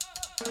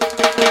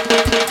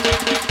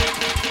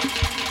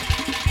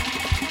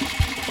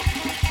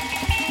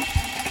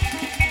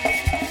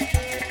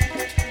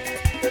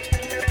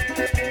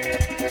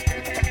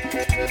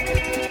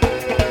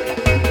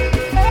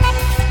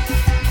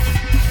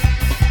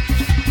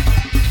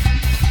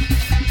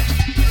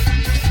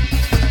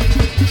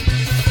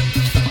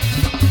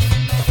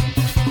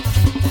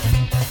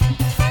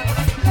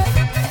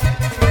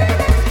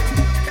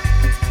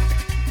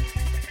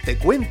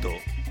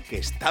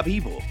está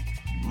vivo,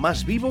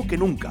 más vivo que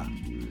nunca.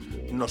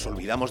 Nos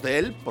olvidamos de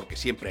él porque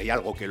siempre hay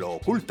algo que lo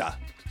oculta.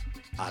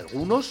 A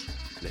algunos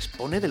les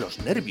pone de los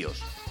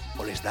nervios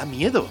o les da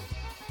miedo.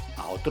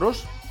 A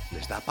otros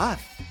les da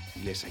paz y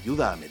les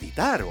ayuda a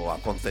meditar o a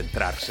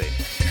concentrarse.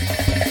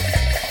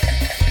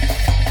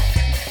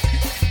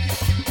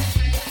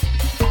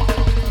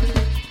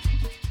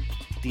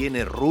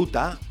 Tiene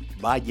ruta,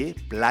 valle,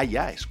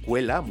 playa,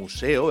 escuela,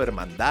 museo,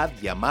 hermandad,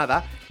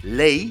 llamada,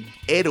 ley,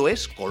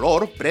 héroes,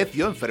 color,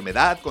 precio,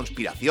 enfermedad,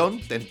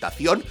 conspiración,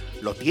 tentación.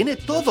 Lo tiene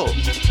todo.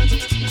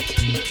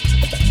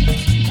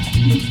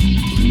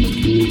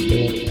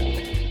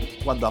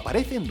 Cuando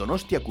aparece en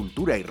Donostia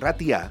Kultura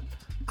Irratia,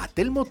 a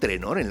Telmo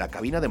Trenor en la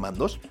cabina de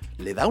mandos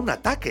le da un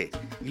ataque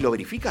y lo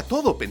verifica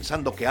todo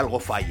pensando que algo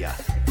falla.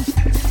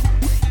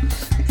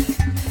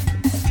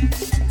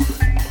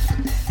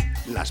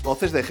 Las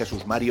voces de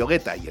Jesús Mario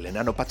Guetta y el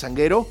enano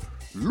pachanguero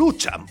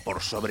luchan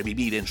por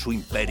sobrevivir en su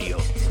imperio.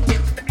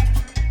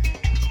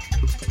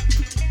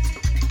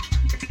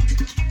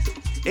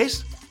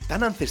 Es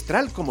tan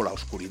ancestral como la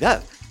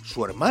oscuridad,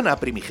 su hermana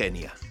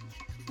primigenia.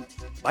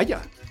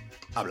 Vaya,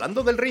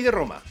 hablando del rey de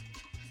Roma,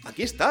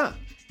 aquí está.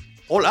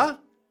 ¡Hola!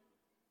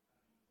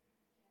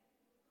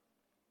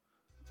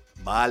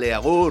 Vale,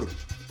 agur.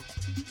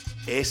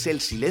 Es el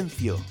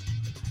silencio.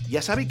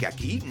 Ya sabe que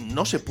aquí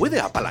no se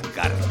puede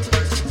apalancar.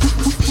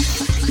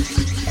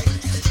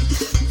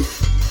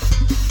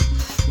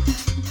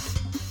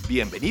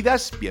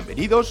 Bienvenidas,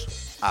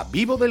 bienvenidos a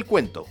Vivo del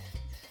Cuento.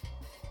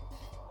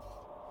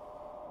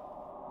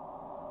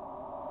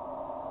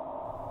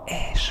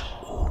 Es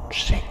un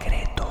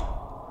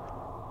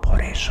secreto.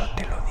 Por eso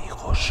te lo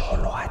digo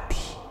solo a ti.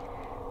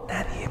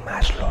 Nadie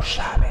más lo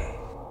sabe.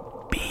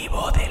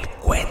 Vivo del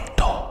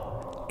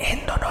Cuento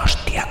en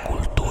Donostia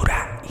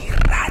Kultura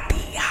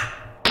Irratia.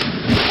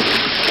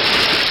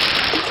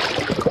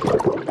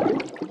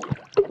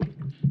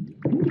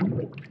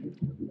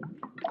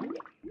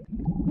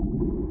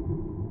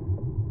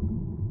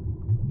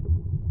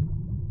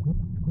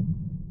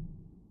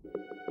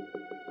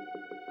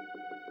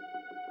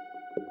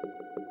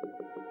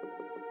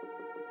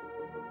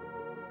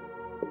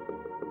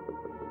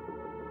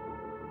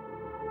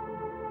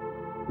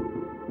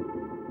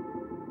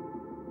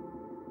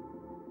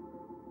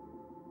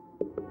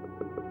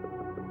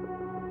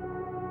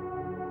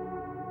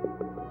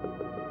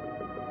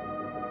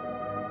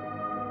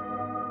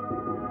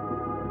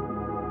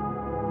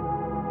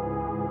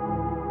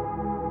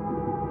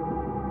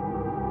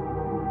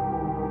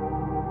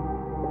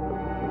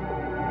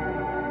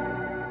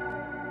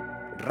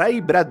 Ray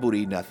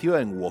Bradbury nació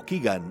en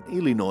Waukegan,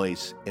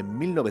 Illinois, en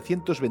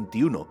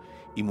 1921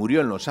 y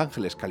murió en Los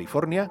Ángeles,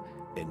 California,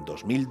 en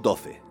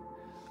 2012.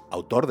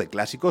 Autor de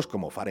clásicos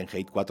como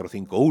Fahrenheit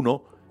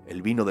 451,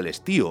 El vino del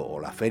estío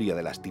o La feria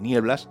de las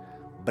tinieblas,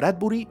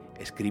 Bradbury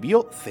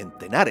escribió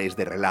centenares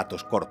de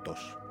relatos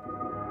cortos.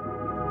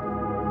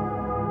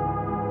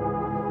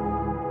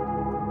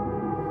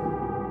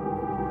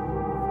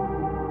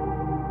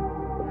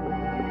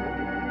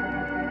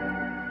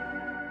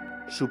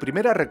 Su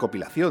primera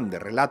recopilación de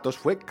relatos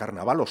fue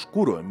Carnaval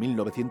Oscuro en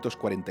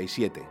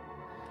 1947.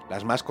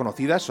 Las más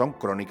conocidas son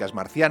Crónicas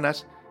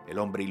marcianas, El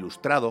hombre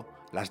ilustrado,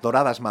 Las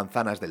doradas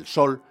manzanas del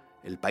sol,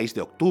 El país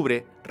de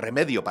octubre,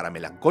 Remedio para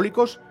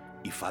melancólicos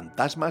y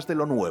Fantasmas de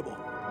lo nuevo.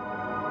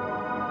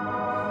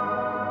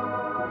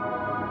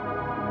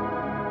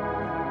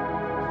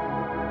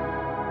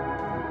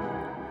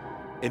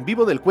 En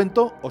Vivo del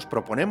Cuento os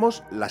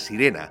proponemos La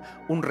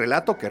sirena, un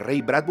relato que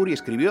Ray Bradbury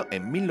escribió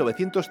en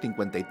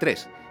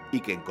 1953 y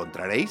que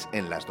encontraréis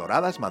en Las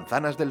doradas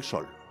manzanas del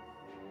sol.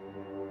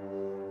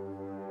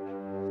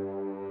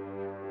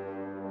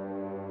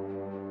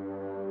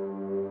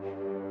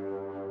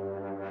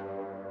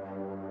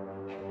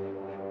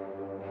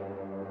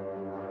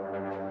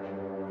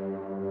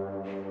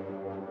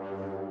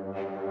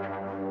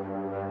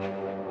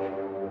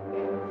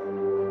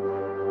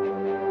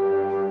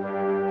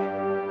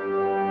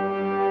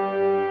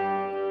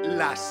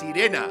 La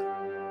sirena,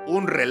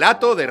 un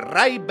relato de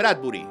Ray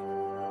Bradbury.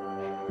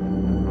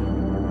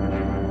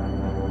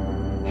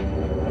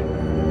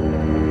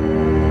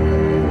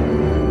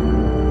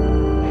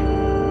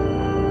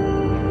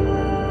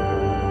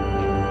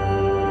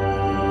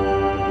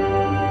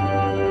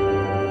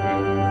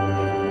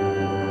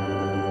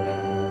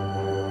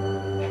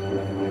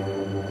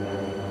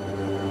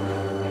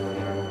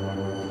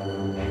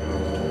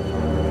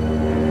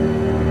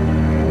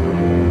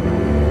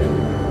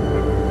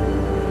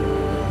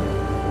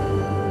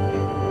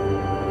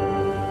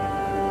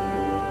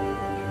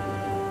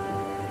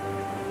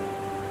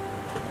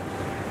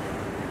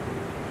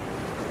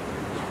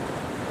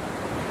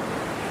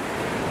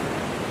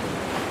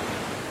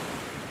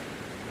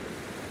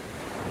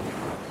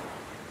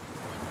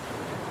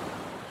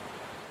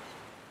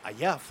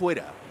 Allá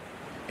afuera,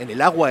 en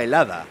el agua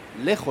helada,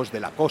 lejos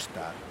de la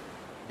costa,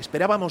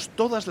 esperábamos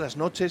todas las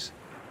noches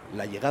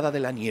la llegada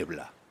de la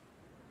niebla.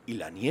 Y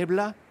la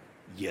niebla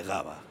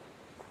llegaba.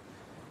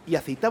 Y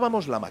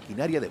aceitábamos la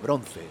maquinaria de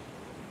bronce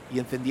y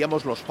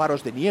encendíamos los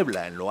faros de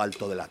niebla en lo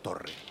alto de la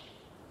torre.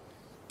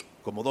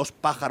 Como dos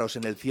pájaros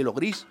en el cielo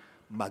gris,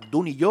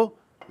 McDoon y yo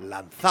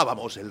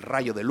lanzábamos el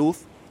rayo de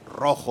luz,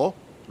 rojo,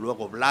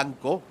 luego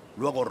blanco,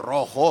 luego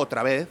rojo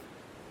otra vez,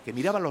 que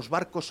miraba los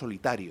barcos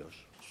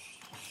solitarios.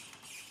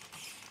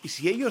 Y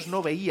si ellos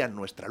no veían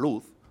nuestra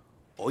luz,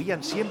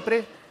 oían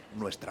siempre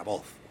nuestra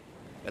voz,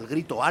 el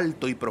grito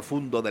alto y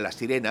profundo de la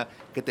sirena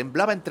que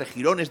temblaba entre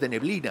jirones de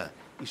neblina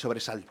y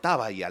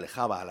sobresaltaba y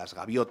alejaba a las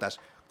gaviotas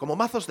como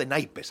mazos de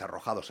naipes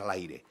arrojados al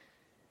aire,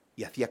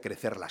 y hacía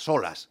crecer las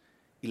olas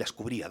y las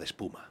cubría de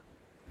espuma.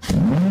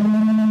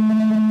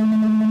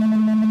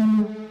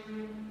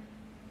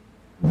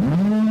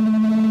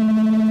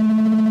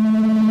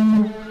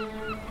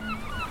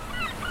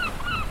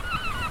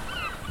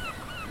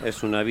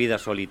 Es una vida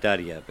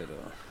solitaria, pero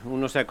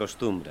uno se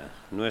acostumbra,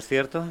 ¿no es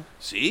cierto?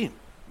 Sí,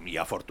 y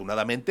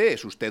afortunadamente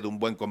es usted un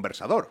buen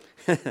conversador.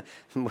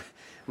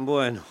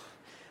 Bueno,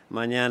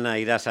 mañana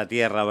irás a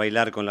tierra a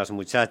bailar con las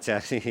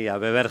muchachas y a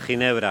beber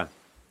ginebra.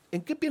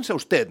 ¿En qué piensa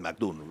usted,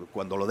 McDoon,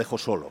 cuando lo dejo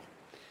solo?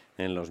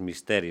 En los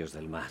misterios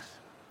del mar.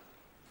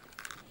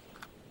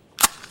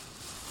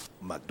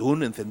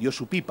 McDoon encendió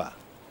su pipa.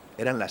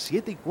 Eran las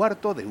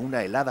 7:15 de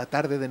una helada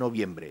tarde de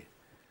noviembre.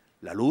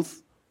 La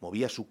luz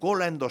movía su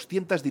cola en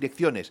 200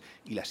 direcciones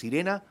y la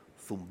sirena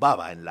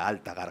zumbaba en la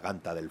alta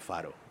garganta del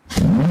faro.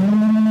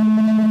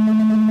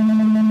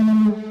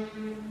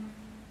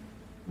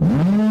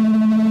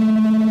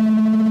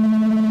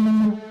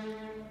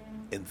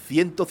 En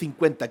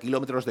 150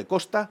 kilómetros de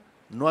costa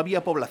no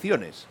había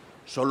poblaciones,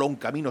 solo un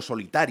camino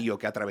solitario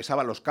que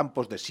atravesaba los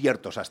campos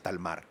desiertos hasta el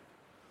mar.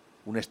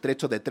 Un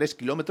estrecho de 3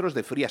 kilómetros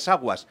de frías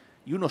aguas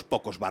y unos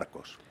pocos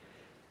barcos.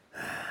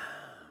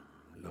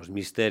 Los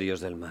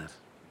misterios del mar.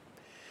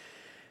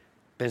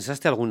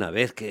 ¿Pensaste alguna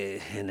vez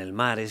que en el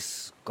mar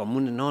es como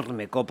un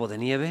enorme copo de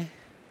nieve?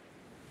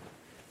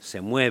 Se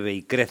mueve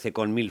y crece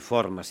con 1000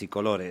 formas y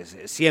colores,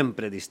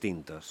 siempre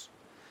distintos.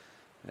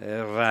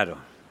 Es raro.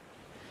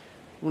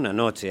 Una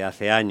noche,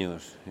 hace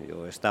años,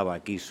 yo estaba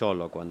aquí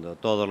solo cuando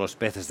todos los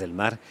peces del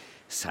mar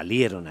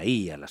salieron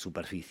ahí a la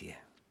superficie.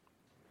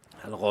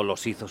 Algo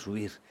los hizo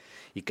subir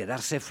y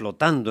quedarse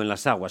flotando en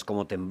las aguas,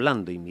 como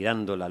temblando y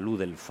mirando la luz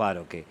del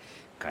faro que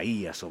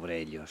caía sobre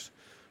ellos.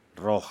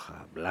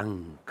 Roja,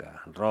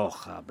 blanca,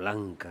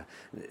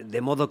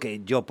 de modo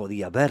que yo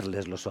podía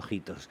verles los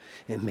ojitos.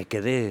 Me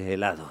quedé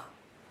helado.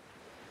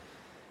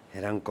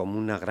 Eran como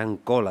una gran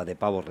cola de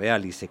pavo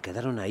real y se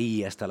quedaron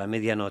ahí hasta la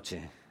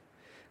medianoche.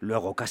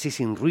 Luego, casi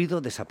sin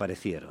ruido,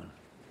 desaparecieron.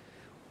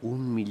 1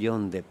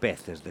 millón de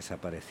peces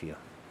desapareció.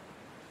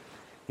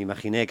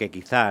 Imaginé que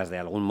quizás de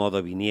algún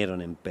modo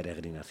vinieron en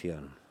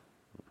peregrinación.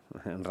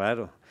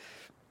 Raro.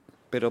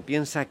 Pero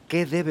piensa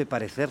qué debe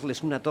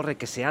parecerles una torre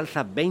que se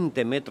alza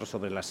 20 metros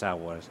sobre las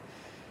aguas.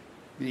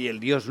 Y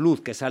el dios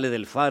luz que sale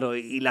del faro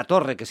y la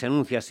torre que se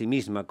anuncia a sí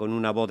misma con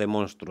una voz de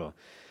monstruo.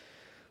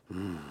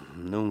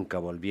 Nunca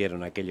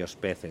volvieron aquellos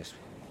peces.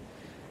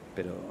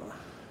 Pero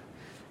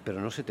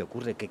 ¿no se te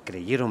ocurre que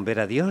creyeron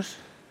ver a Dios?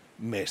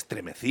 Me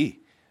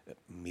estremecí.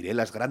 Miré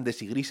las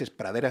grandes y grises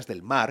praderas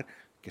del mar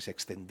que se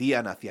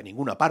extendían hacia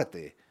ninguna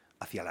parte,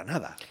 hacia la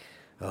nada.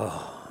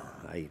 Oh,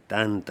 hay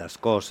tantas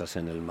cosas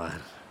en el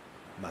mar.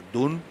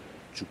 McDoon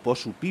chupó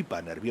su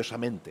pipa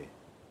nerviosamente,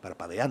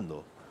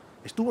 parpadeando.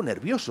 Estuvo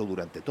nervioso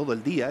durante todo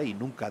el día y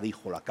nunca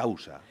dijo la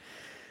causa.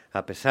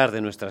 A pesar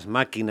de nuestras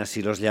máquinas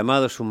y los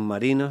llamados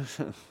submarinos,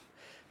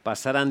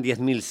 pasarán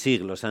 10.000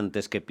 siglos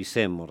antes que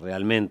pisemos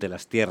realmente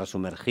las tierras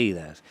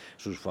sumergidas,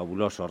 sus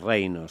fabulosos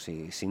reinos,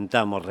 y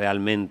sintamos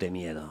realmente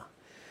miedo.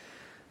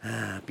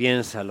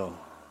 Piénsalo,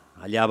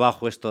 allá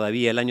abajo es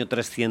todavía el año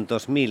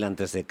 300.000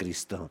 antes de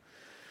Cristo.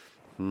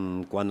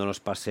 Cuando nos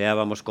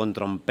paseábamos con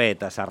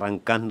trompetas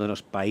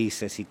arrancándonos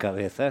países y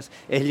cabezas,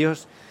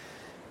 ellos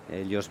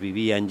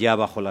vivían ya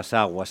bajo las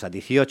aguas a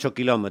 18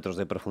 kilómetros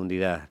de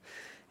profundidad,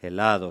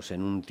 helados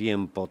en un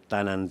tiempo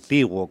tan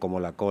antiguo como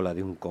la cola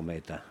de un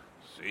cometa.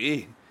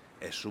 Sí,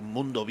 es un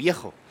mundo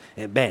viejo.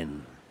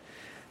 Ven,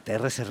 te he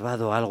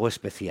reservado algo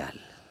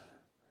especial.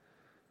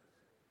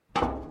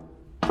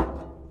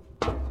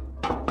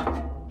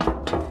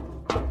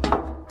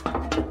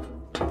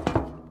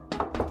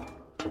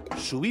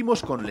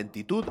 Subimos con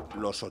lentitud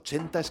los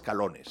 80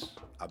 escalones,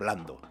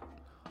 hablando.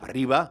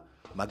 Arriba,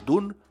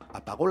 McDoon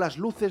apagó las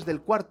luces del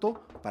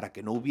cuarto para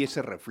que no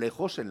hubiese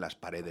reflejos en las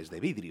paredes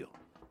de vidrio.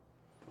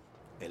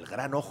 El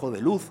gran ojo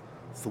de luz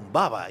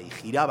zumbaba y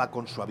giraba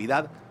con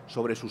suavidad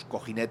sobre sus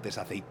cojinetes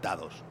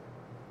aceitados.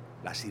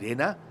 La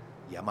sirena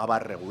llamaba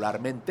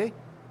regularmente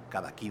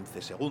cada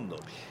 15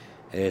 segundos.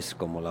 Es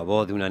como la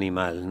voz de un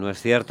animal, ¿no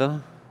es cierto?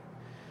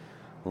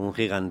 Un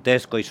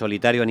gigantesco y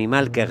solitario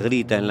animal que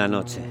grita en la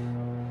noche.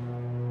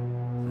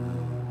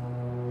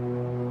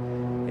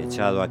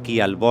 Echado aquí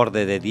al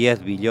borde de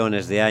 10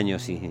 billones de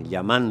años y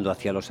llamando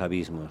hacia los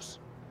abismos.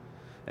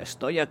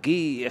 Estoy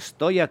aquí,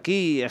 estoy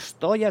aquí,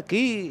 estoy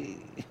aquí.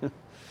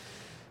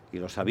 Y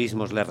los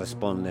abismos le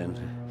responden.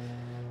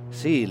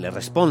 Sí, le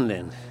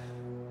responden.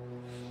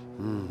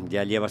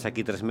 Ya llevas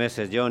aquí 3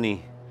 meses,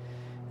 Johnny,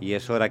 y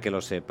es hora que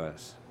lo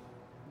sepas.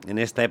 En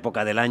esta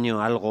época del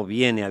año algo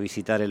viene a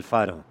visitar el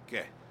faro.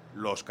 ¿Qué?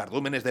 los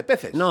cardúmenes de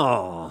peces.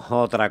 No,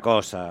 otra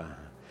cosa.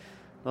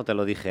 No te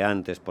lo dije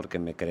antes porque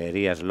me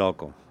creerías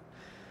loco.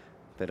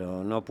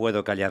 Pero no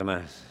puedo callar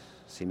más.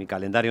 Si mi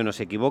calendario no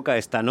se equivoca,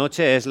 esta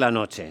noche es la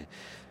noche.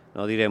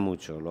 No diré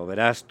mucho, lo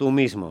verás tú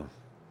mismo.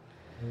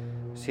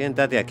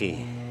 Siéntate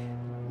aquí.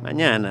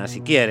 Mañana,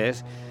 si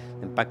quieres,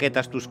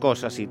 empaquetas tus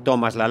cosas y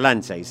tomas la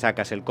lancha y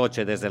sacas el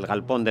coche desde el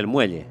galpón del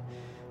muelle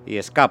y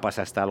escapas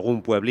hasta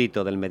algún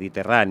pueblito del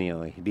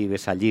Mediterráneo y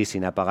vives allí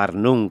sin apagar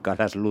nunca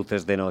las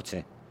luces de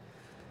noche.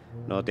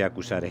 No te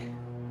acusaré.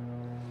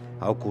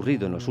 Ha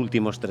ocurrido en los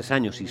últimos 3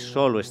 años y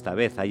solo esta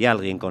vez hay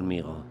alguien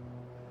conmigo.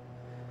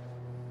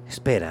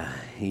 Espera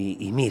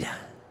y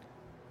mira.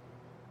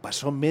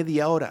 Pasó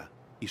media hora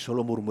y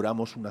solo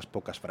murmuramos unas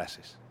pocas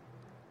frases.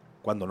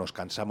 Cuando nos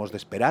cansamos de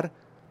esperar,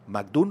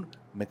 MacDoon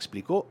me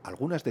explicó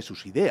algunas de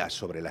sus ideas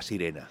sobre la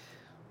sirena.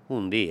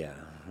 Un día,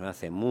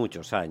 hace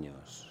muchos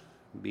años,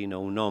 vino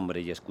un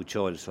hombre y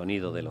escuchó el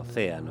sonido del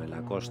océano en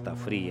la costa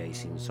fría y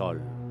sin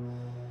sol.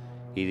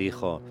 Y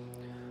dijo: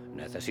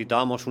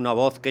 necesitamos una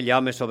voz que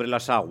llame sobre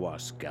las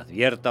aguas, que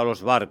advierta a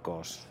los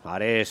barcos.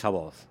 Haré esa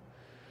voz.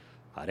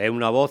 Haré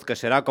una voz que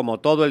será como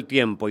todo el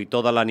tiempo y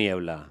toda la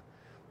niebla.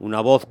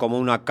 Una voz como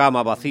una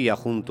cama vacía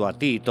junto a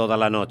ti toda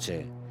la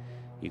noche.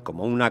 Y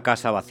como una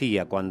casa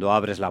vacía cuando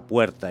abres la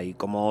puerta y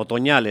como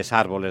otoñales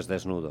árboles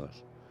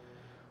desnudos.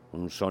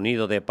 Un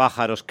sonido de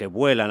pájaros que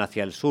vuelan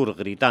hacia el sur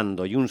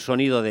gritando y un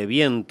sonido de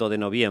viento de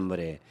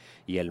noviembre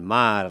y el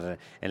mar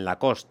en la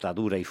costa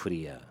dura y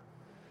fría.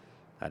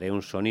 Haré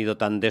un sonido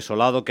tan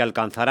desolado que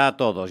alcanzará a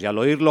todos y al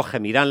oírlo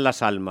gemirán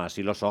las almas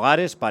y los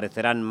hogares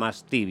parecerán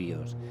más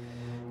tibios.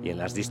 Y en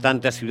las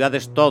distantes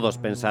ciudades todos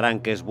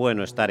pensarán que es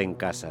bueno estar en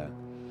casa.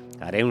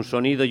 Haré un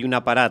sonido y un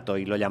aparato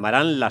y lo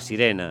llamarán la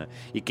sirena,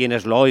 y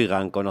quienes lo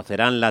oigan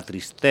conocerán la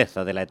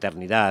tristeza de la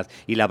eternidad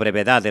y la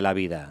brevedad de la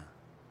vida.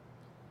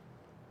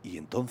 Y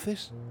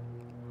entonces,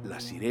 la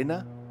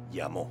sirena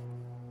llamó.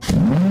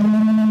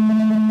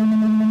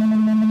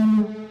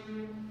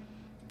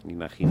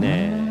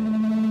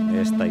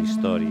 Imaginé esta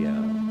historia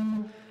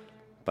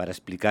para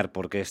explicar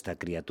por qué esta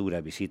criatura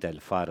visita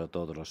el faro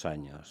todos los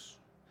años.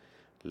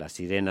 La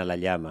sirena la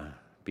llama,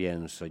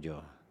 pienso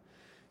yo,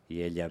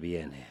 y ella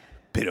viene.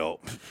 Pero...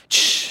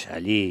 ¡Shh!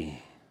 Allí.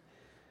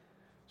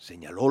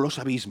 Señaló los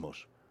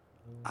abismos.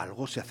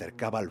 Algo se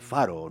acercaba al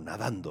faro,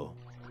 nadando.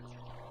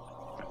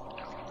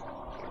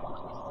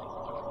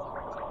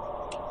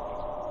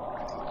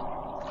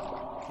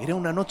 Era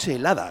una noche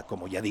helada,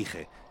 como ya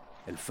dije.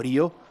 El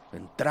frío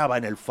entraba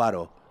en el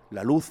faro,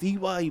 la luz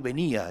iba y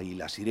venía y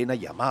la sirena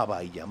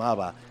llamaba y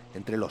llamaba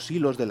entre los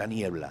hilos de la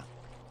niebla.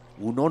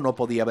 Uno no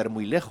podía ver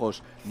muy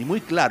lejos ni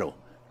muy claro,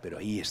 pero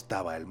ahí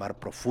estaba el mar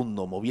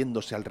profundo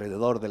moviéndose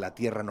alrededor de la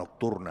tierra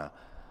nocturna,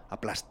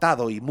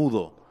 aplastado y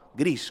mudo,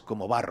 gris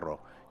como barro,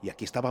 y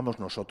aquí estábamos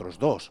nosotros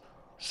dos,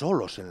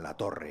 solos en la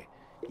torre,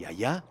 y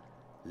allá,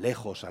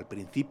 lejos al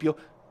principio,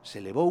 se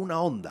elevó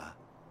una onda,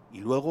 y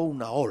luego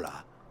una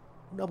ola,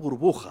 una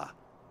burbuja,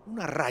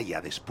 una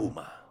raya de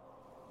espuma.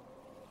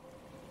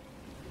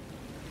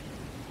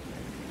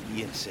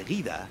 Y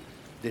enseguida,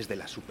 desde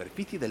la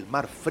superficie del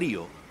mar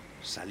frío,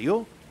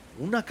 salió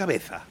una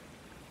cabeza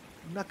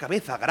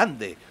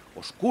grande,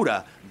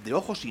 oscura, de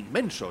ojos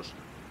inmensos,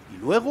 y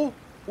luego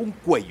un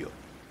cuello.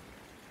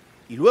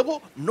 Y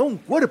luego no un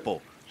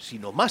cuerpo,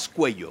 sino más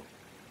cuello,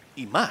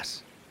 y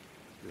más.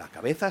 La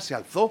cabeza se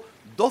alzó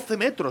 12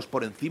 metros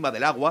por encima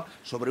del agua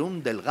sobre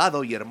un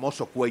delgado y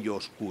hermoso cuello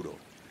oscuro.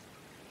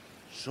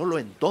 Solo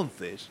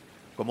entonces,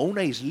 como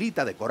una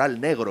islita de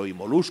coral negro y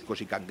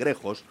moluscos y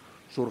cangrejos,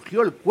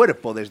 surgió el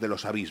cuerpo desde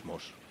los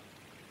abismos.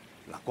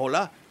 La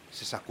cola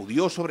se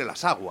sacudió sobre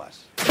las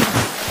aguas.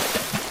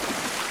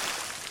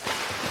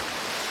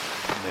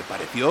 Me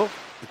pareció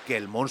que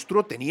el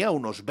monstruo tenía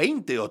unos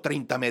 20 o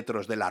 30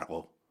 metros de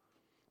largo.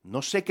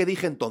 No sé qué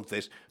dije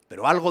entonces,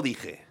 pero algo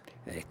dije.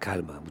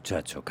 Calma,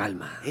 muchacho,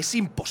 calma. ¡Es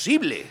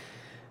imposible!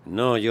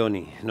 No,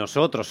 Johnny,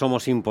 nosotros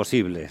somos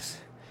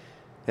imposibles.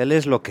 Él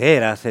es lo que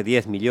era hace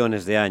 10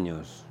 millones de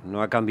años.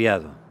 No ha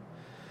cambiado.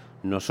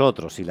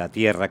 Nosotros y la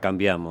Tierra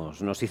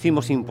cambiamos. Nos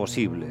hicimos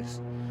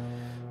imposibles.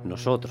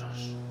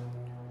 Nosotros.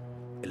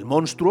 El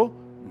monstruo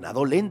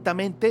nadó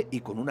lentamente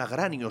y con una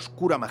gran y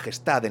oscura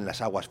majestad en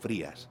las aguas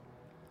frías.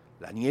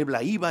 La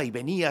niebla iba y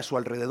venía a su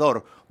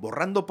alrededor,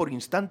 borrando por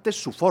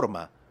instantes su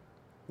forma.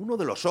 Uno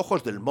de los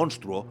ojos del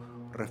monstruo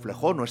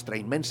reflejó nuestra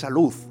inmensa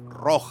luz,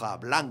 roja,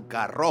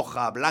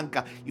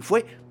 blanca, y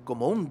fue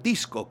como un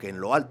disco que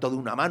en lo alto de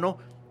una mano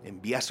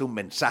enviase un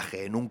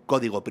mensaje en un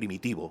código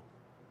primitivo.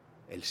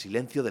 El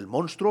silencio del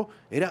monstruo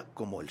era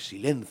como el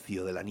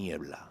silencio de la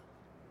niebla.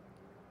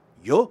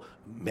 Yo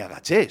me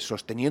agaché,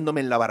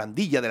 sosteniéndome en la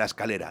barandilla de la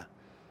escalera.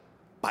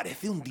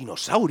 Parece un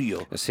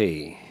dinosaurio.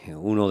 Sí,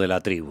 uno de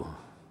la tribu.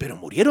 Pero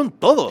murieron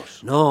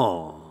todos.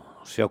 No,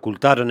 se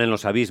ocultaron en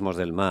los abismos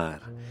del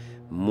mar.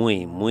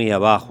 Muy, muy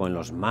abajo, en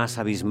los más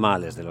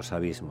abismales de los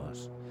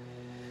abismos.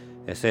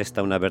 Es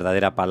esta una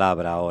verdadera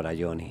palabra ahora,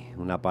 Johnny.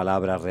 Una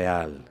palabra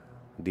real.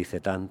 Dice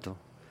tanto.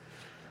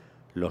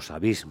 Los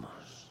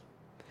abismos.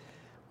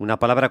 Una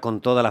palabra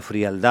con toda la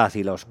frialdad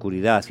y la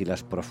oscuridad y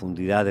las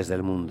profundidades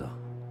del mundo.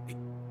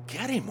 ¿Qué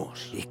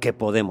haremos? ¿Y qué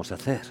podemos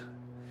hacer?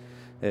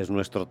 Es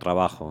nuestro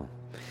trabajo.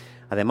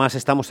 Además,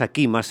 estamos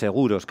aquí más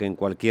seguros que en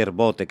cualquier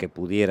bote que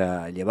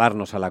pudiera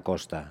llevarnos a la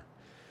costa.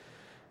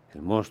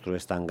 El monstruo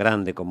es tan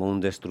grande como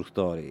un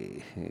destructor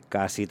y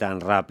casi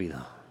tan rápido.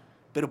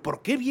 ¿Pero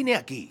por qué viene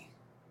aquí?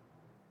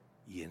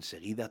 Y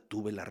enseguida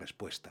tuve la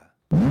respuesta.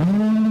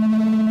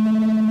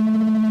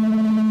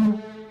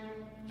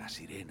 La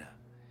sirena.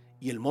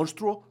 Y el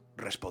monstruo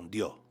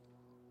respondió.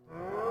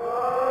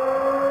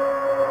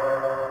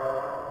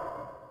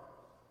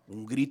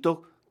 Un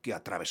grito que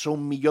atravesó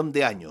 1.000.000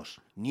 de años,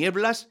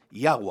 nieblas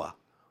y agua.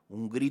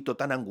 Un grito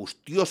tan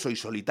angustioso y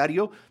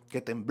solitario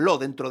que tembló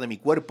dentro de mi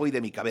cuerpo y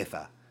de mi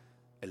cabeza.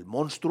 El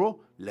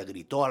monstruo le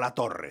gritó a la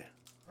torre.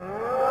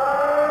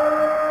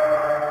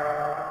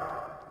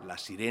 La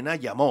sirena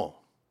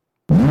llamó.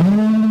 El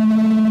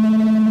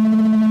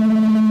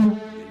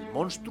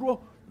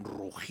monstruo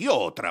rugió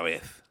otra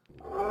vez.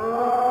 Y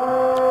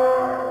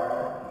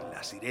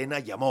la sirena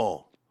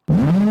llamó. El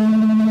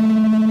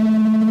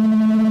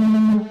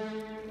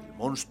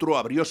monstruo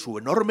abrió su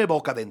enorme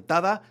boca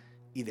dentada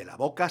y de la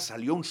boca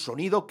salió un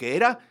sonido que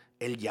era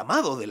el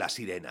llamado de la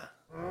sirena.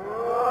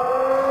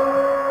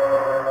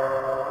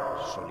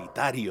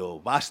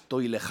 Solitario,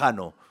 vasto y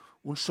lejano,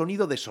 un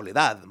sonido de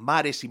soledad,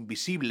 mares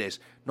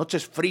invisibles,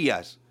 noches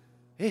frías.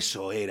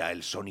 Eso era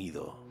el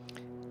sonido.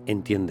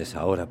 ¿Entiendes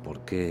ahora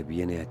por qué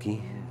viene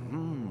aquí?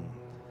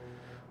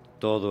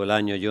 Todo el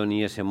año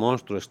Johnny, ese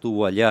monstruo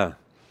estuvo allá,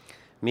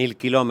 1.000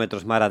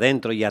 kilómetros mar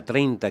adentro y a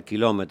 30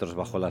 kilómetros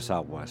bajo las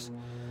aguas,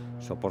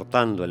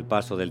 soportando el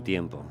paso del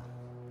tiempo.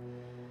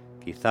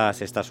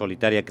 Quizás esta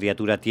solitaria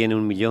criatura tiene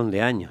 1.000.000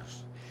 de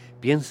años.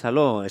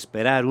 Piénsalo,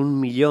 esperar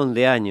 1.000.000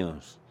 de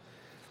años.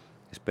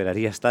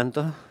 ¿Esperarías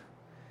tanto?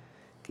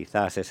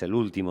 Quizás es el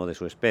último de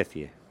su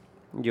especie.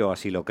 Yo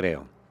así lo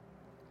creo.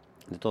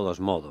 De todos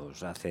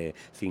modos, hace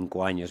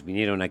 5 años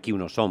vinieron aquí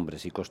unos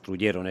hombres y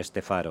construyeron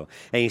este faro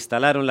e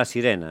instalaron la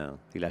sirena.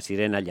 Y la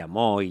sirena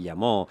llamó y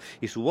llamó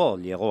y su voz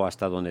llegó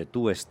hasta donde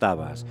tú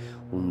estabas,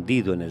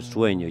 hundido en el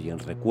sueño y en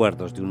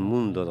recuerdos de un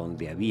mundo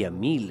donde había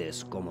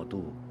miles como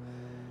tú.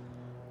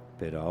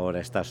 Pero ahora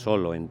estás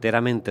solo,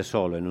 enteramente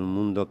solo, en un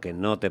mundo que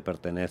no te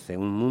pertenece,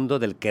 un mundo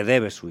del que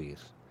debes huir.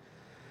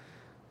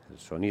 El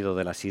sonido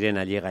de la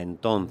sirena llega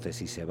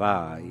entonces y se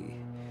va, y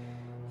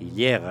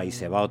llega y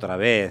se va otra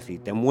vez, y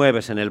te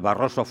mueves en el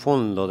barroso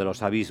fondo de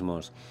los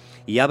abismos,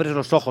 y abres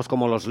los ojos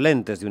como los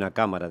lentes de una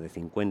cámara de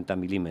 50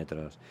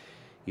 milímetros,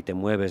 y te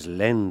mueves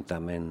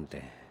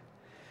lentamente,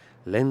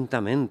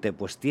 lentamente,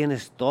 pues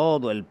tienes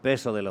todo el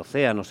peso del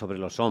océano sobre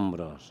los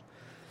hombros.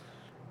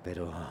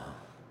 Pero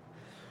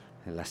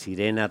la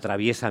sirena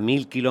atraviesa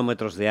 1.000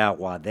 kilómetros de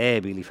agua,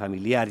 débil y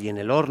familiar, y en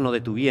el horno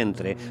de tu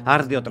vientre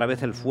arde otra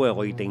vez el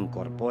fuego y te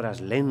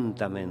incorporas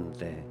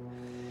lentamente,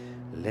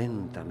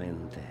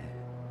 lentamente.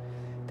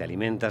 Te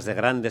alimentas de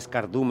grandes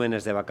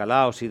cardúmenes de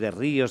bacalaos y de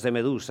ríos de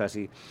medusas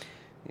y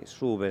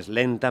subes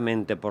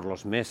lentamente por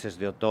los meses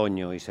de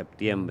otoño y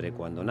septiembre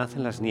cuando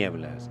nacen las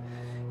nieblas,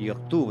 y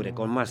octubre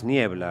con más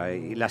niebla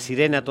y la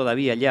sirena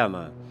todavía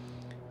llama,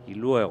 y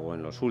luego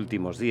en los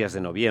últimos días de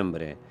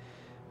noviembre,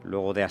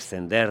 luego de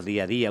ascender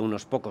día a día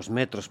unos pocos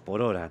metros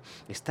por hora,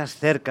 estás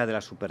cerca de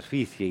la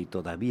superficie y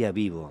todavía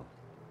vivo.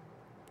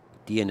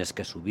 Tienes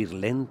que subir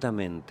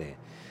lentamente.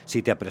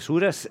 Si te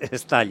apresuras,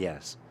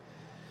 estallas.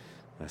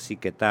 Así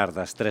que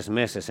tardas 3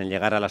 meses en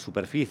llegar a la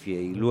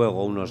superficie y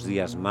luego unos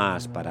días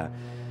más para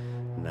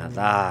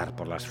nadar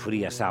por las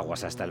frías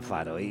aguas hasta el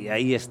faro. Y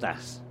ahí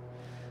estás.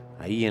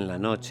 Ahí en la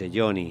noche,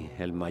 Johnny,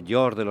 el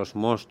mayor de los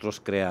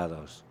monstruos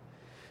creados.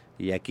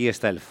 Y aquí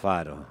está el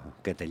faro,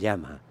 que te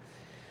llama,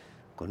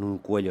 con un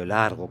cuello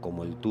largo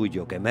como el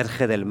tuyo, que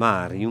emerge del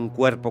mar, y un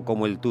cuerpo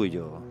como el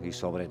tuyo, y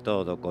sobre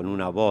todo con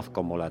una voz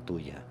como la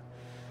tuya.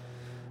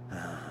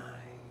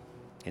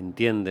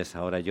 ¿Entiendes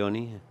ahora,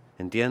 Johnny?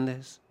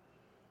 ¿Entiendes?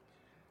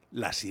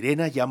 La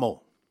sirena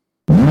llamó.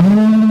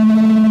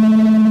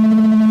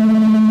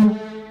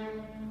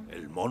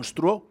 El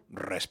monstruo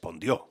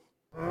respondió.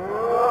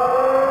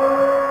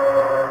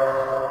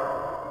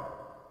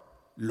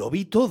 Lo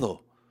vi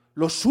todo,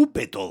 lo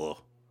supe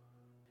todo.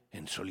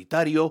 En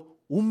solitario,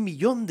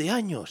 1.000.000 de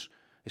años,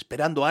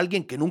 esperando a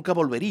alguien que nunca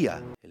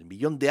volvería. El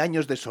 1.000.000 de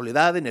años de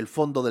soledad en el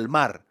fondo del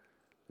mar.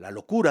 La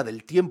locura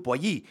del tiempo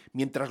allí,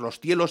 mientras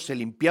los cielos se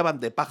limpiaban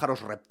de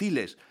pájaros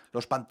reptiles,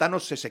 los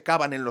pantanos se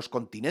secaban en los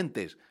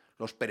continentes,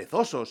 los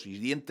perezosos y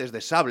dientes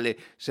de sable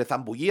se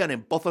zambullían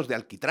en pozos de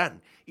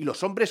alquitrán, y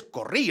los hombres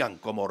corrían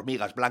como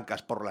hormigas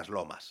blancas por las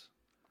lomas.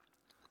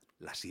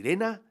 La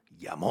sirena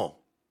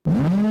llamó.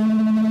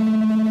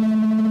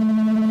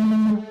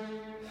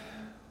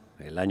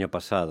 El año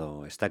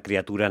pasado, esta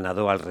criatura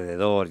nadó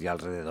alrededor y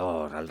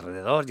alrededor,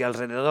 alrededor y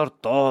alrededor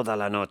toda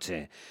la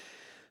noche,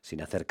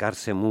 sin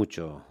acercarse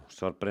mucho,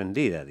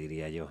 sorprendida,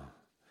 diría yo,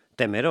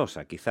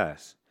 temerosa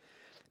quizás.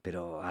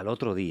 Pero al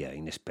otro día,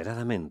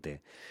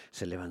 inesperadamente,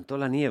 se levantó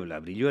la niebla,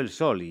 brilló el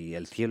sol y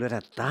el cielo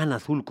era tan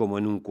azul como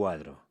en un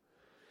cuadro.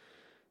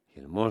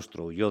 El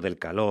monstruo huyó del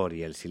calor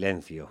y el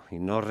silencio y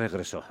no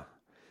regresó.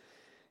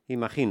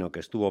 Imagino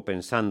que estuvo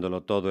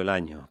pensándolo todo el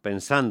año,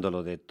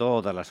 pensándolo de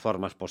todas las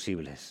formas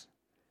posibles.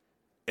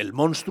 El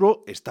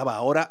monstruo estaba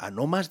ahora a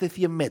no más de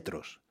 100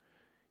 metros,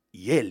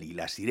 y él y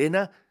la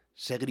sirena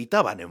se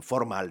gritaban en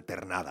forma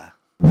alternada.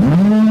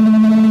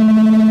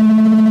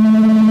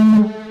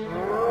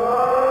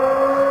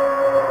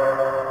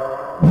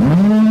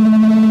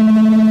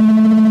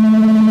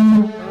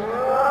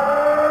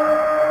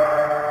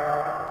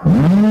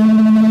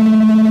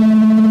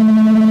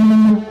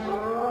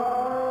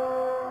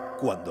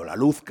 Cuando la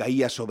luz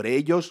caía sobre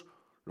ellos,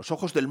 los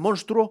ojos del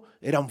monstruo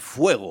eran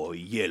fuego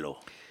y hielo.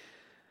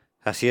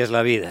 Así es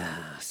la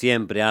vida.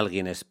 Siempre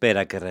alguien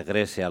espera que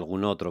regrese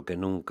algún otro que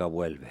nunca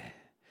vuelve.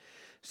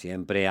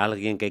 Siempre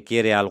alguien que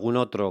quiere a algún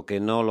otro que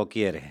no lo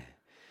quiere.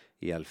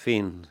 Y al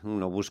fin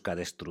uno busca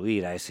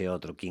destruir a ese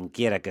otro, quien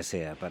quiera que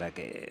sea, para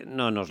que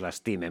no nos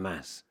lastime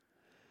más.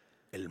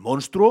 El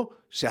monstruo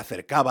se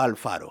acercaba al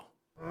faro.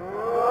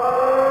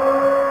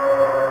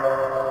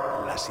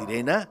 La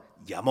sirena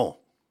llamó.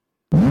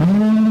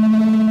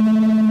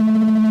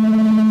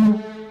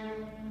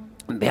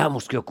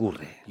 Veamos qué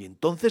ocurre. Y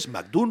entonces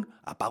MacDoon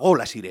apagó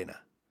la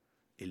sirena.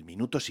 El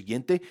minuto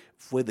siguiente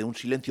fue de un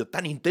silencio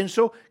tan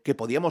intenso que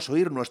podíamos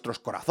oír nuestros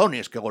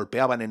corazones que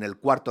golpeaban en el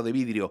cuarto de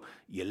vidrio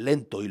y el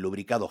lento y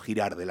lubricado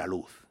girar de la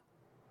luz.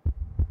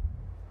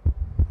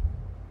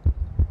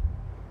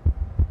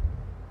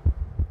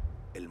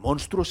 El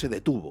monstruo se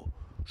detuvo.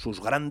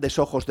 Sus grandes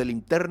ojos de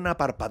linterna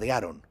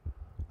parpadearon.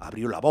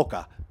 Abrió la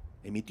boca.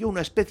 Emitió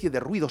una especie de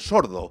ruido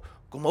sordo,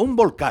 como un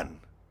volcán.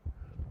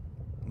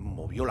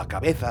 Movió la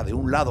cabeza de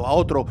un lado a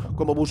otro,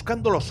 como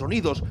buscando los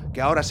sonidos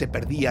que ahora se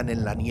perdían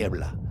en la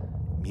niebla.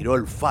 Miró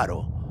el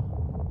faro.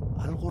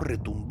 Algo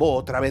retumbó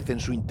otra vez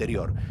en su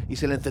interior y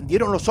se le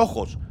encendieron los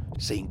ojos.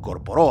 Se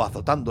incorporó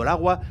azotando el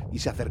agua y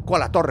se acercó a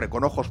la torre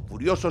con ojos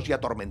furiosos y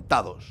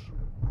atormentados.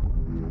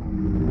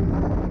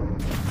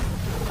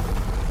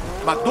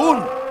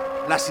 ¡MacDoon!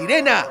 ¡La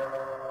sirena!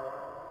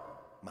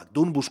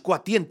 MacDoon buscó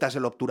a tientas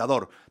el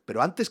obturador,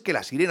 pero antes que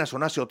la sirena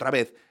sonase otra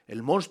vez,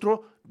 el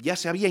monstruo ya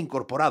se había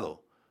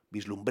incorporado.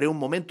 Vislumbré un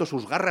momento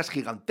sus garras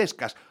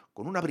gigantescas,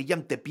 con una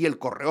brillante piel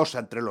correosa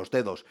entre los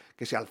dedos,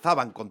 que se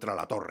alzaban contra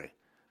la torre.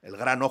 El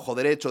gran ojo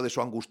derecho de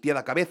su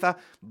angustiada cabeza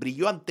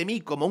brilló ante mí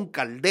como un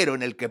caldero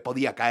en el que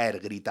podía caer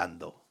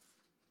gritando.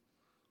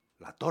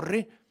 La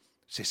torre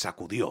se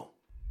sacudió.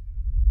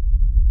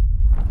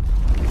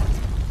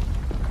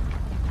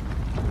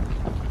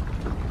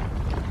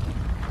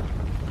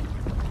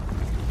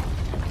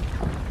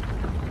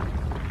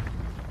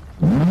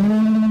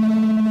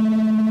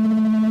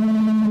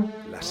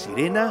 La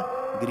sirena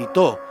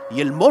gritó y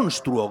el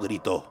monstruo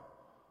gritó.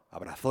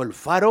 Abrazó el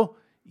faro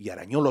y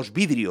arañó los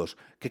vidrios,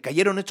 que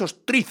cayeron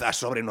hechos trizas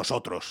sobre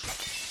nosotros.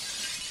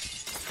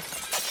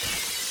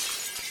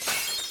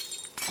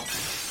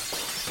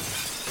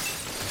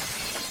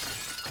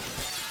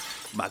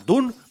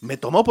 MacDoon me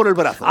tomó por el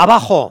brazo.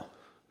 ¡Abajo!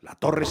 La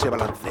torre se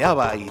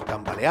balanceaba y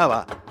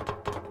tambaleaba.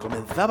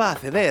 Comenzaba a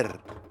ceder.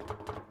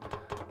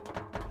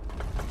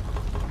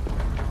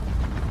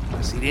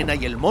 La sirena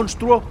y el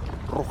monstruo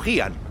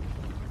rugían.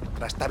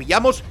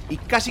 Trastabillamos y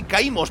casi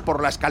caímos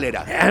por la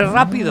escalera.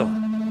 ¡Rápido!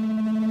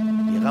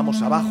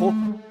 Llegamos abajo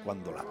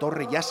cuando la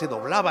torre ya se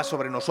doblaba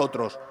sobre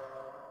nosotros.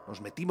 Nos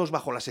metimos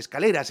bajo las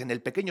escaleras en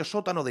el pequeño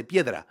sótano de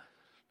piedra.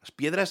 Las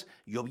piedras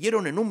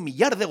llovieron en un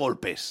millar de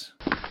golpes.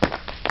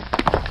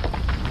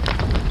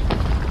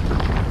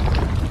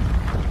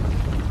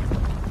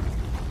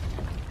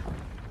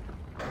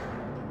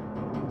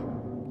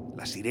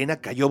 La sirena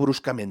cayó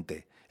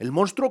bruscamente. El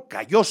monstruo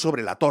cayó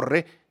sobre la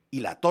torre y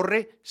la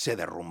torre se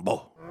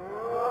derrumbó.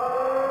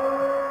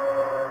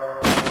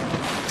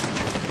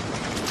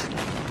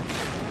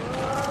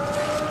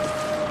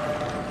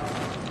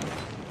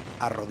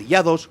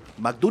 Arrodillados,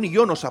 MacDoon y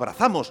yo nos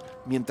abrazamos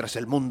mientras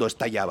el mundo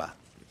estallaba.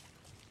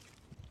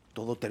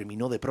 Todo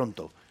terminó de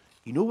pronto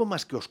y no hubo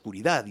más que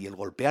oscuridad y el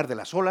golpear de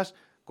las olas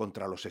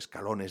contra los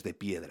escalones de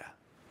piedra.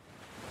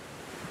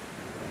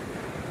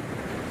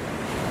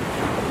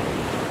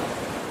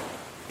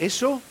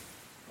 Eso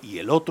y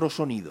el otro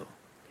sonido.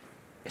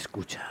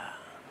 Escucha,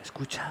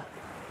 escucha.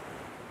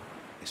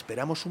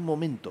 Esperamos un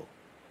momento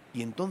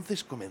y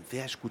entonces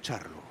comencé a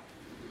escucharlo.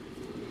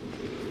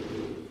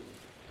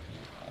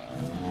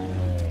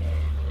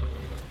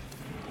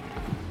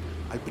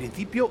 Al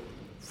principio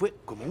fue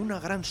como una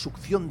gran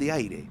succión de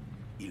aire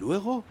y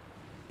luego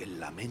el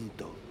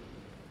lamento,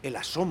 el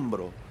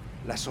asombro,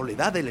 la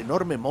soledad del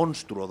enorme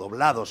monstruo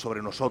doblado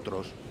sobre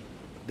nosotros,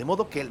 de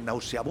modo que el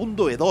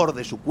nauseabundo hedor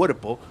de su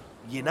cuerpo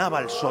llenaba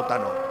el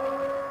sótano.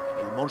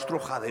 El monstruo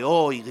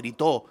jadeó y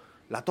gritó.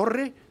 La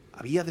torre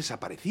había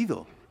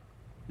desaparecido.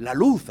 La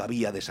luz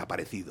había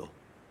desaparecido.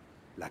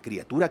 La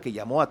criatura que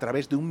llamó a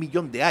través de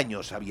 1.000.000 de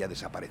años había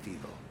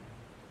desaparecido.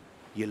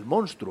 Y el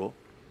monstruo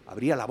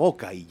abría la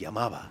boca y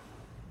llamaba.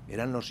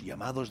 Eran los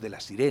llamados de la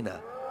sirena,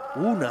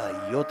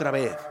 una y otra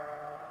vez.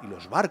 Y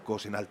los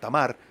barcos en alta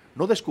mar,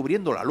 no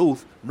descubriendo la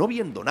luz, no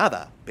viendo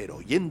nada, pero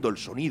oyendo el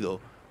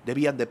sonido,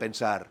 debían de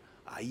pensar: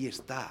 ahí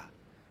está,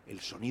 el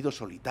sonido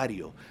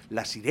solitario,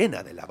 la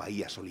sirena de la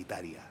bahía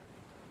solitaria.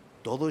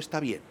 Todo está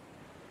bien.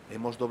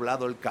 Hemos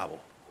doblado el cabo.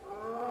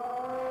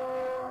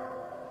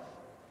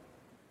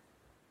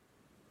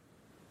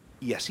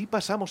 Y así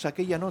pasamos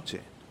aquella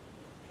noche.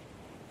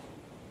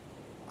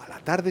 A la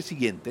tarde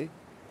siguiente,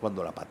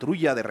 cuando la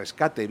patrulla de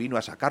rescate vino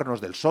a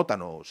sacarnos del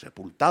sótano,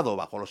 sepultado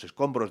bajo los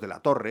escombros de la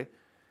torre,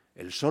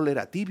 el sol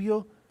era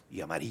tibio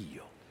y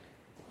amarillo.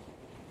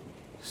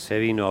 Se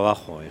vino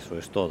abajo, eso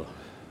es todo.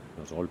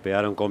 Nos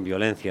golpearon con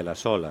violencia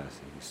las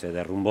olas y se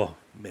derrumbó.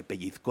 Me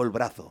pellizcó el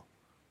brazo.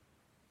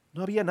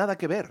 No había nada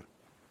que ver.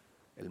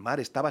 El mar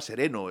estaba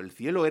sereno, el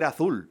cielo era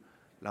azul.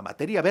 La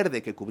materia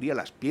verde que cubría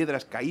las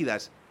piedras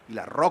caídas y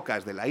las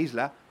rocas de la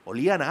isla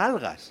olían a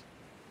algas.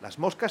 Las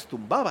moscas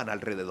zumbaban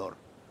alrededor.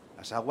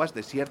 Las aguas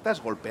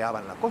desiertas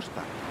golpeaban la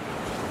costa.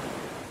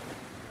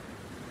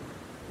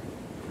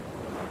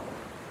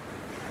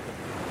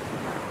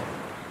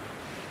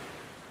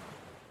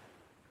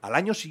 Al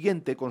año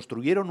siguiente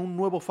construyeron un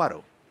nuevo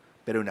faro,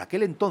 pero en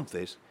aquel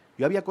entonces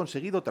yo había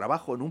conseguido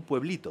trabajo en un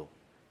pueblito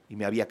y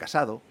me había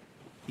casado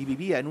y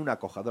vivía en una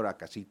acogedora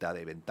casita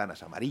de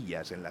ventanas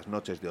amarillas en las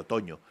noches de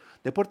otoño,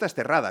 de puertas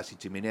cerradas y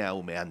chimenea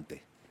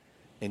humeante.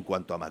 En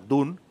cuanto a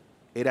McDoon,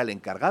 era el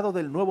encargado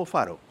del nuevo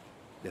faro,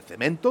 de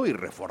cemento y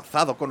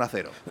reforzado con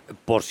acero.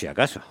 Por si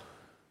acaso.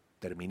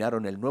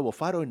 Terminaron el nuevo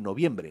faro en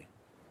noviembre.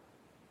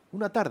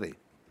 Una tarde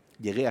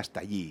llegué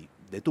hasta allí,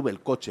 detuve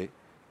el coche,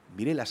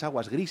 miré las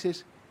aguas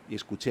grises y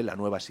escuché la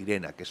nueva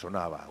sirena que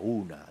sonaba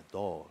 1,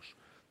 2,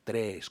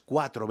 3,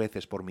 4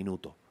 veces por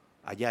minuto,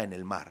 allá en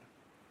el mar,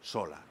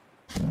 sola.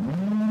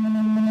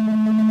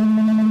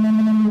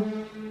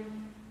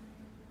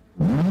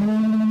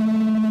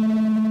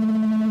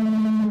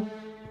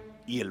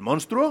 ¿Y el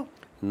monstruo?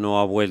 No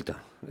ha vuelto,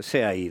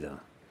 se ha ido.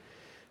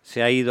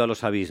 Se ha ido a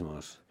los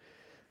abismos.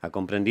 Ha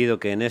comprendido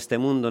que en este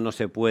mundo no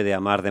se puede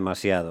amar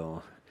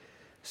demasiado.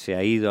 Se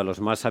ha ido a los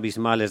más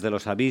abismales de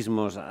los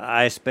abismos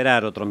a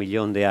esperar otro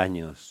 1.000.000 de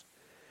años.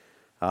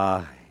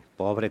 Ay,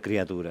 pobre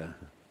criatura,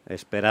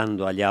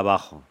 esperando allá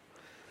abajo.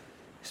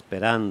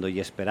 Esperando y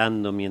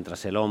esperando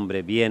mientras el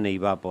hombre viene y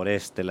va por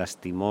este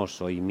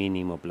lastimoso y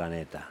mínimo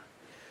planeta.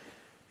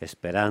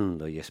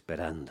 Esperando y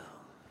esperando.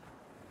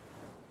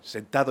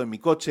 Sentado en mi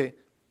coche,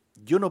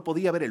 yo no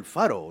podía ver el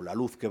faro o la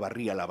luz que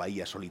barría la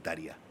bahía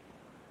solitaria.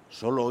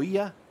 Solo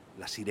oía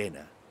la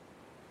sirena,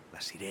 la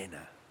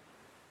sirena,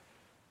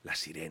 la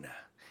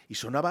sirena, y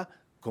sonaba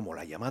como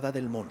la llamada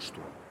del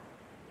monstruo.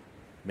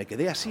 Me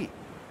quedé así,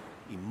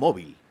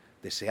 inmóvil,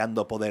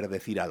 deseando poder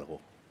decir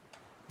algo.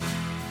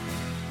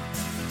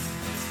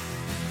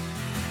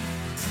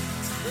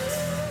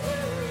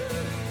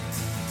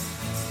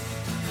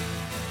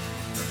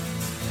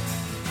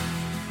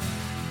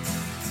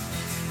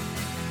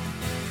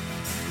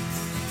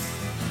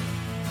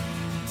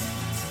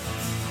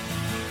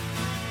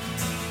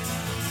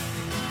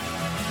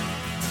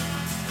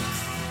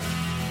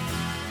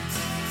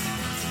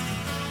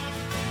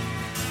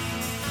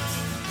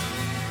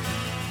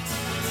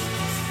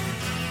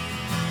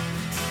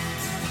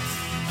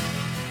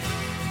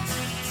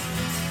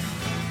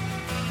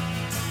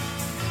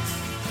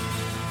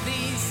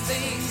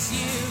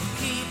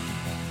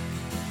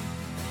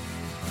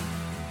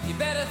 You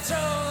better throw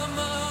them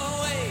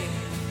away.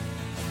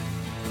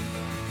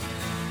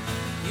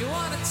 You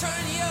want to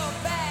turn your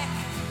back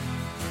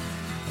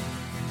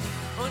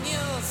on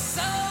your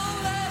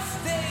soulless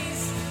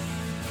days.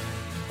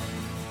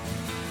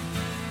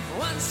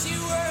 Once you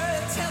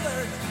were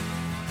tethered,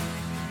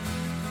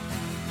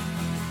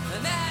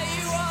 and now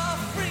you are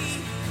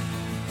free.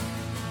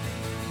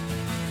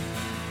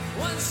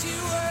 Once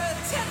you were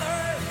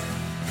tethered,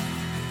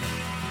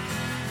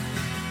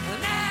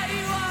 and now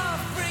you are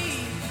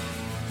free.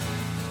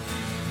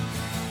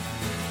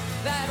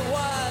 That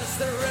was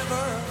the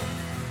river.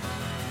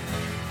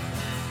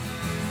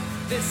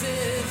 This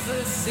is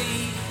the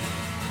sea.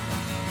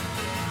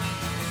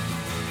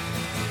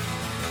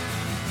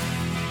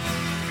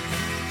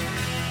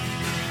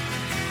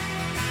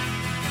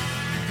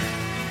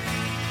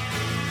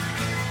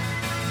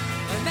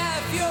 And now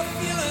if you're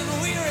feeling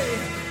weary,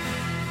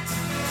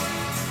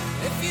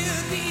 if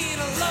you've been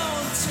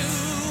alone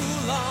too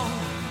long,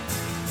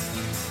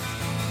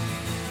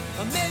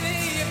 or maybe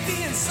you've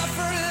been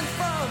suffering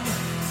from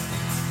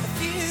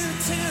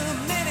too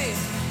many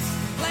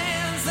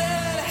plans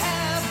that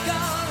have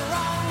gone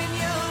wrong, and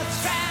you're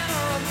trying to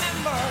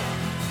remember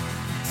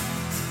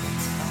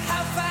how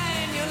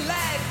fine your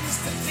life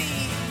used to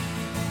be.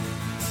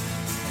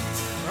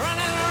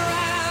 Running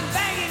around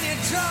banging your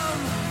drum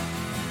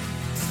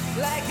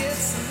like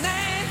it's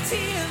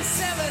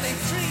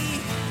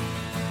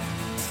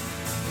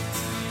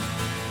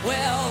 1973.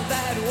 Well,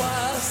 that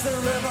was the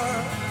river.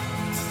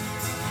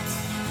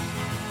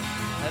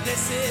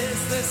 This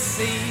is the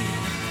sea.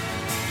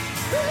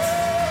 Woo!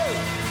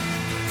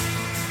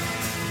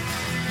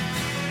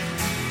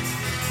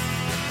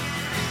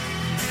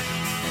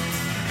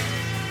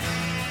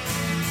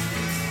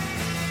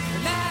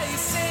 Now you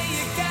say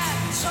you got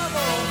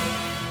trouble,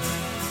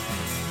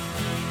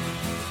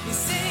 you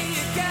say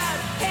you got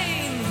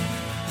pain,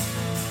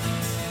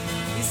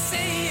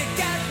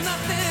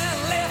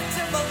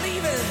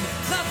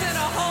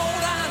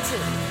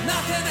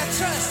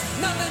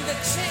 nothing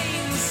that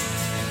chains.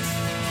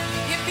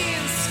 You're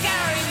being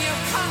scarring your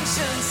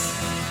conscience,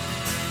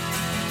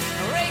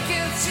 rake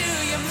into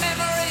your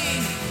memory.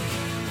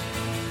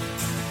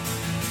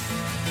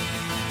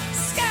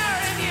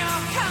 Scarring your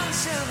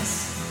conscience,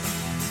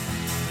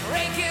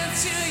 rake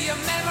into your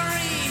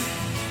memory.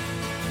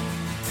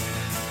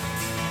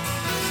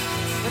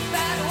 But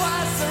that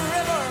was the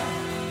river.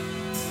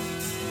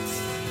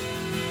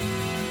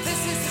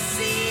 This is the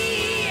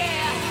sea,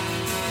 yeah.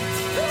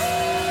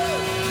 Woo!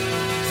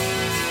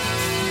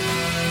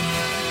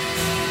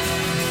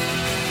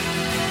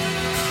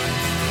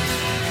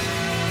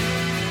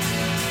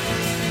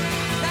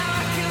 Now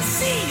I can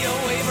see you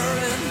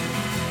wavering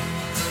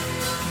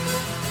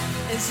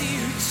as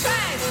you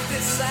try to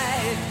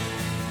decide.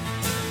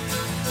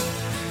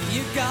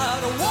 You got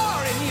a war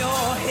in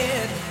your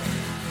head,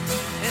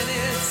 and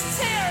it's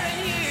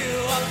tearing you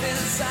up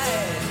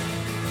inside.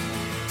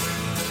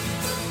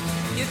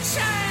 You're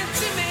trying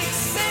to make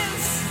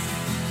sense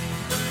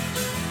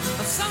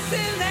of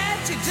something that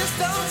you just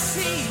don't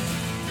see.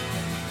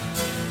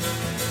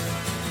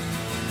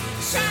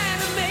 Trying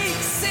to make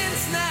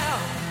sense now,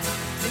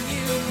 and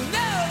you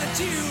know that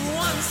you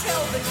once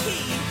held the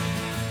key.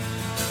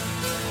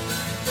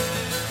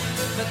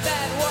 But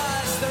that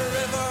was the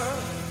river.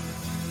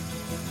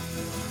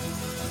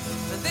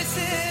 This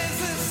is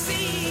the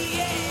sea,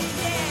 yeah,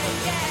 yeah,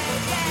 yeah,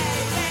 yeah,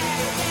 yeah,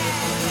 yeah,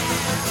 yeah.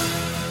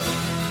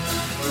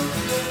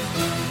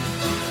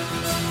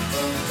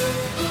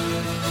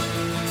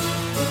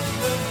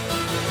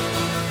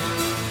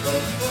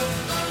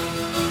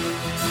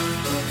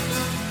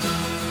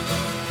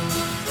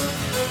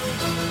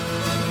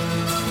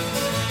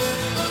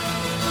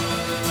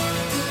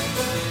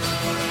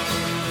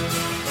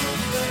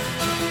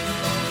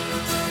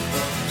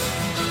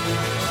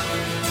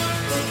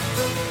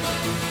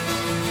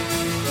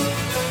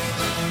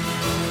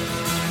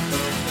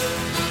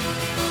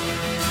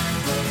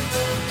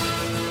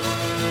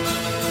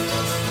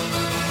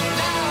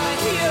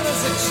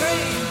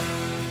 Train,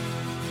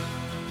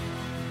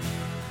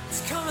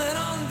 it's coming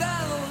on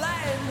down the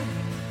line.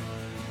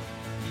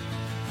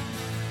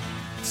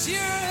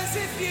 Sure as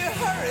if you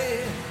hurry,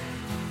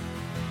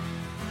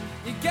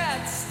 you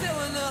got still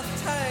enough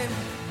time,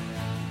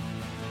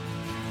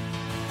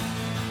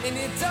 and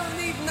you don't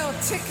need no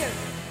ticket,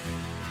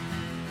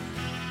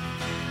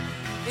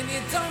 and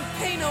you don't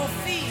pay no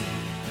fee.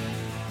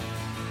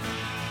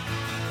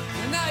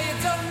 Now you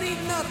don't need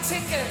no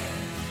ticket,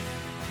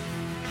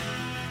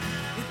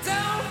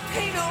 don't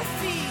pay no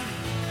fee,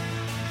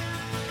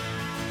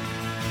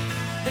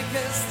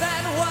 because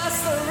that was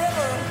the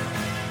river,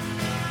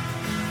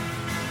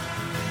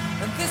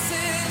 and this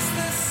is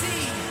the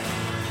sea.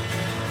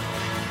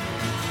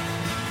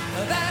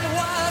 That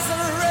was the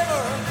river.